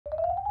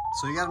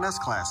So you got an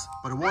S-Class,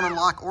 but it won't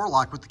unlock or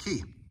lock with the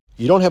key.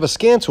 You don't have a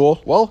scan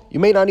tool? Well, you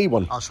may not need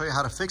one. I'll show you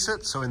how to fix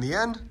it, so in the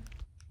end,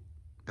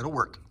 it'll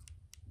work.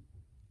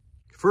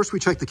 First, we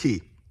check the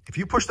key. If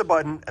you push the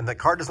button and the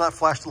car does not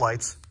flash the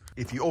lights,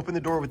 if you open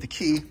the door with the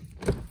key,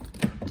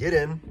 get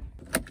in,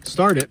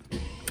 start it,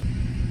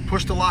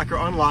 push the lock or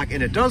unlock,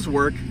 and it does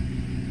work,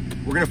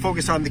 we're gonna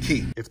focus on the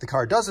key. If the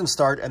car doesn't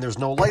start and there's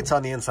no lights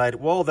on the inside,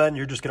 well, then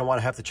you're just gonna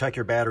wanna have to check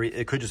your battery.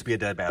 It could just be a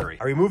dead battery.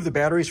 I removed the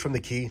batteries from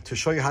the key to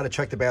show you how to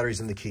check the batteries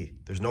in the key.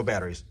 There's no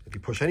batteries. If you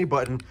push any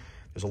button,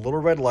 there's a little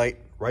red light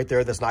right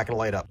there that's not gonna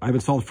light up. I've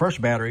installed fresh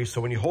batteries,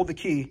 so when you hold the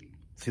key,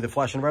 see the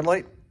flashing red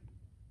light?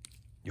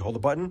 You hold the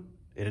button,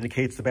 it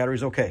indicates the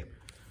battery's okay.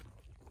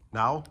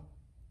 Now,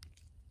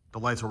 the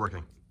lights are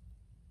working.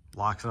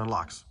 Locks and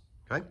unlocks,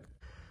 okay?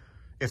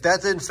 If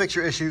that didn't fix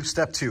your issue,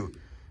 step 2.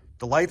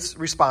 The lights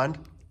respond,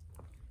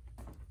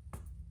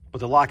 but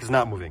the lock is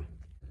not moving.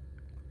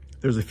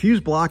 There's a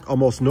fuse block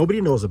almost nobody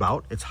knows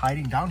about. It's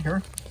hiding down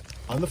here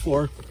on the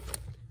floor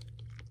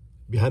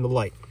behind the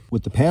light.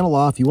 With the panel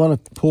off, you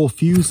want to pull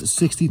fuse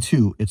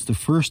 62. It's the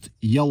first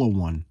yellow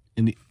one.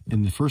 In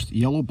the first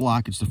yellow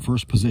block, it's the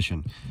first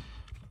position.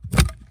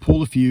 Pull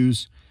the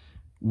fuse,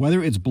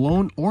 whether it's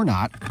blown or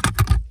not.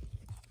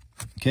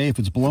 Okay, if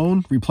it's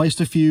blown, replace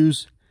the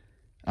fuse.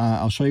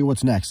 I'll show you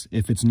what's next.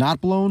 If it's not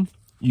blown,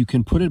 you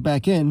can put it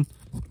back in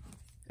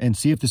and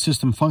see if the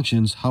system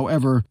functions.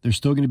 However, there's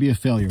still going to be a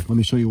failure. Let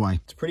me show you why.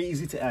 It's pretty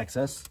easy to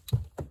access.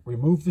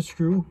 Remove the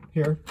screw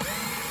here.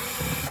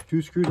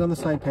 2 screws on the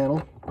side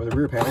panel, or the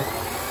rear panel.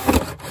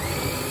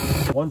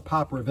 1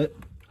 pop rivet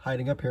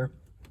hiding up here.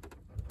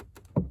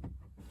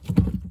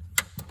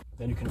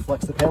 Then you can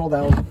flex the panel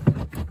down,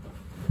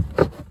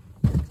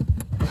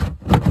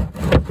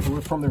 pull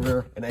it from the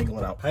rear, and angle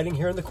it out. Hiding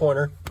here in the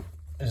corner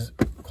is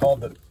called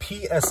the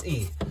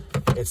PSE.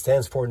 It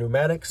stands for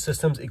Pneumatic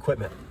Systems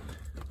Equipment.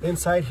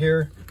 Inside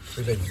here,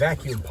 there's a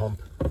vacuum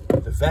pump.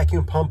 The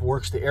vacuum pump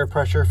works the air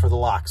pressure for the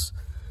locks.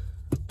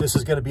 This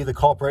is going to be the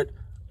culprit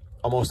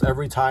almost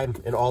every time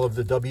in all of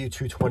the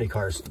W220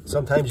 cars.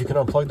 Sometimes you can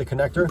unplug the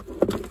connector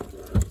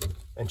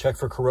and check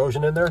for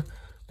corrosion in there.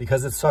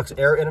 Because it sucks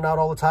air in and out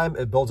all the time,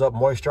 it builds up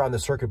moisture on the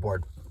circuit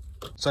board.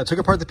 So I took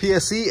apart the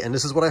PSE, and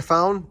this is what I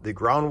found. The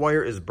ground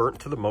wire is burnt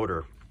to the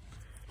motor.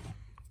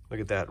 Look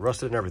at that,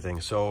 rusted and everything.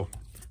 So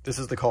this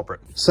is the culprit.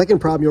 Second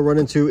problem you'll run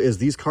into is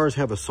these cars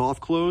have a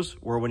soft close,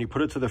 where when you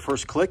put it to the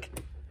first click,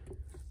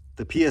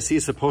 the PSE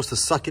is supposed to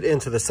suck it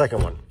into the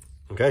second one,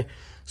 okay?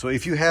 So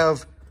if you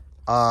have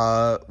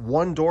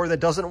one door that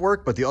doesn't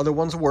work, but the other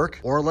ones work,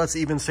 or let's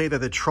even say that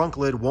the trunk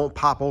lid won't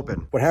pop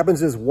open. What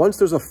happens is once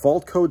there's a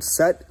fault code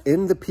set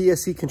in the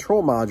PSE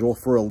control module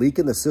for a leak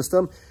in the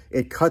system,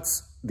 it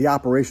cuts the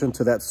operation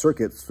to that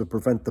circuit to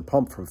prevent the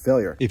pump from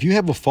failure. If you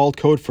have a fault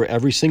code for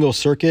every single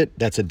circuit,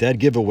 that's a dead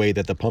giveaway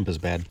that the pump is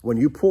bad. When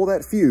you pull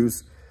that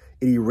fuse,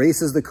 it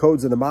erases the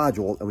codes in the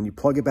module, and when you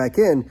plug it back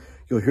in,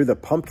 you'll hear the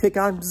pump kick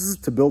on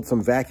to build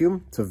some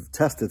vacuum to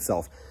test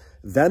itself.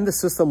 Then the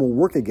system will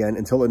work again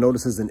until it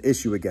notices an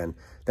issue again.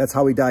 That's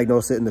how we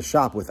diagnose it in the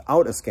shop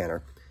without a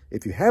scanner.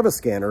 If you have a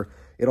scanner,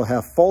 it'll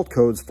have fault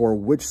codes for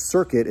which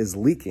circuit is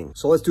leaking.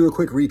 So let's do a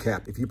quick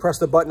recap. If you press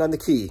the button on the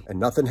key and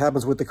nothing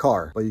happens with the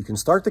car, but you can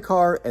start the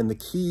car and the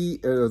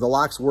key or the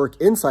locks work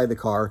inside the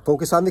car,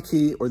 focus on the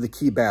key or the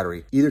key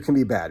battery. Either can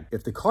be bad.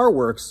 If the car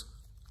works,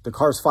 the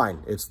car's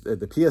fine.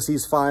 The PSE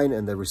is fine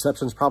and the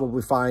reception's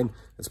probably fine.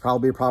 It's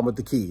probably a problem with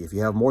the key. If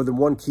you have more than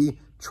one key,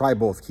 try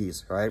both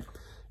keys, all right?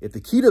 If the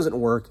key doesn't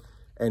work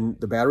and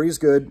the battery is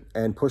good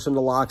and pushing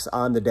the locks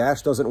on the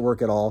dash doesn't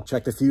work at all,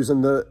 check the fuse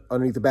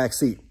underneath the back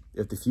seat.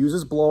 If the fuse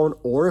is blown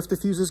or if the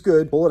fuse is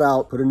good, pull it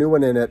out, put a new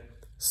one in it,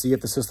 see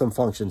if the system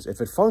functions. If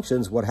it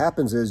functions, what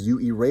happens is you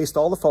erased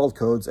all the fault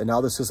codes and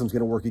now the system's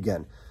gonna work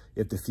again.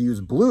 If the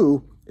fuse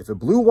blew, if it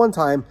blew one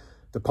time,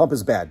 the pump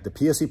is bad. The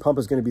PSE pump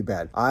is going to be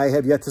bad. I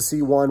have yet to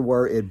see one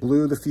where it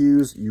blew the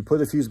fuse, you put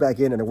the fuse back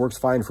in, and it works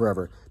fine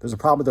forever. There's a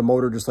problem with the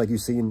motor, just like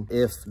you've seen.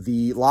 If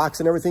the locks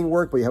and everything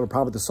work, but you have a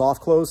problem with the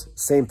soft close,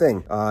 same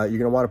thing. You're going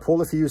to want to pull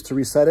the fuse to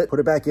reset it,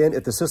 put it back in.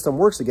 If the system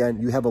works again,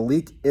 you have a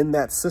leak in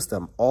that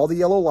system. All the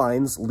yellow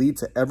lines lead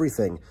to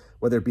everything,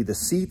 whether it be the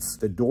seats,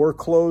 the door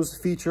close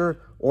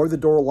feature, or the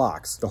door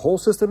locks. The whole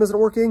system isn't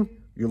working,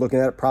 you're looking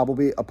at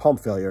probably a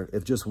pump failure.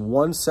 If just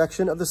one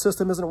section of the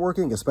system isn't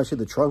working, especially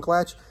the trunk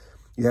latch,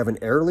 you have an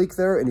air leak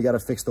there and you got to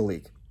fix the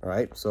leak. All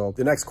right. So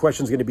the next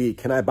question is going to be,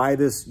 can I buy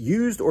this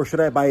used or should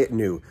I buy it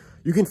new?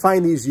 You can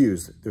find these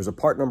used. There's a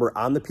part number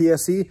on the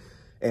PSE,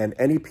 and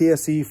any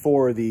PSE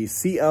for the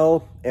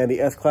CL and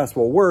the S-Class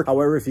will work.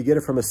 However, if you get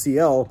it from a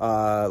CL,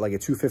 like a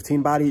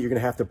 215 body, you're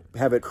going to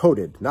have it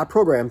coded, not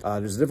programmed.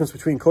 There's a difference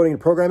between coding and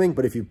programming,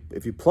 but if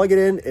you plug it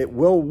in, it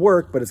will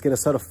work, but it's going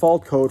to set a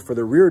fault code for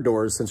the rear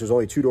doors since there's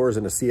only 2 doors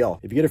in a CL.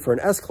 If you get it for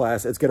an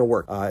S-Class, it's going to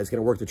work. It's going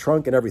to work the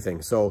trunk and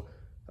everything. So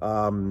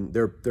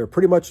they're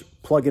pretty much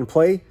plug and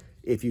play.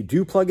 If you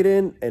do plug it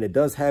in and it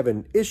does have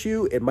an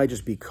issue, it might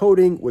just be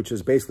coding, which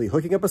is basically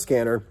hooking up a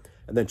scanner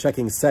and then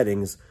checking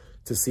settings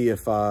to see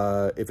if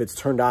it's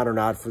turned on or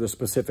not for the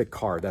specific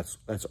car. That's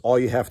all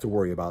you have to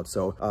worry about.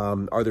 So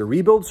are there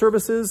rebuild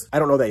services? I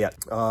don't know that yet.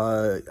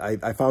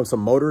 I found some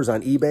motors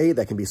on eBay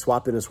that can be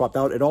swapped in and swapped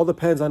out. It all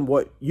depends on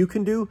what you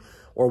can do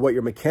or what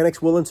your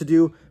mechanic's willing to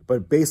do.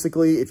 But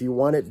basically, if you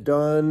want it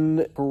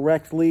done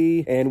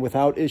correctly and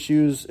without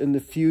issues in the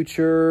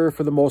future,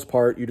 for the most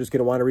part, you're just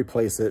gonna wanna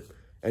replace it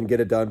and get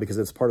it done because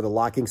it's part of the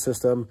locking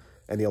system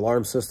and the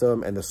alarm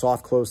system and the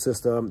soft close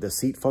system, the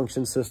seat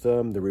function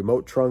system, the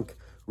remote trunk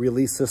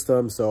release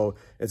system. So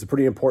it's a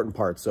pretty important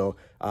part. So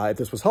if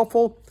this was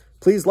helpful,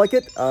 please like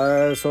it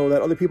so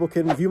that other people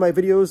can view my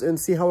videos and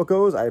see how it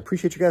goes. I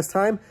appreciate you guys'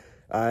 time.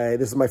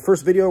 This is my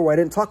first video where I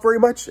didn't talk very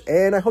much,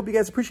 and I hope you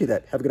guys appreciate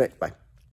that. Have a good night. Bye.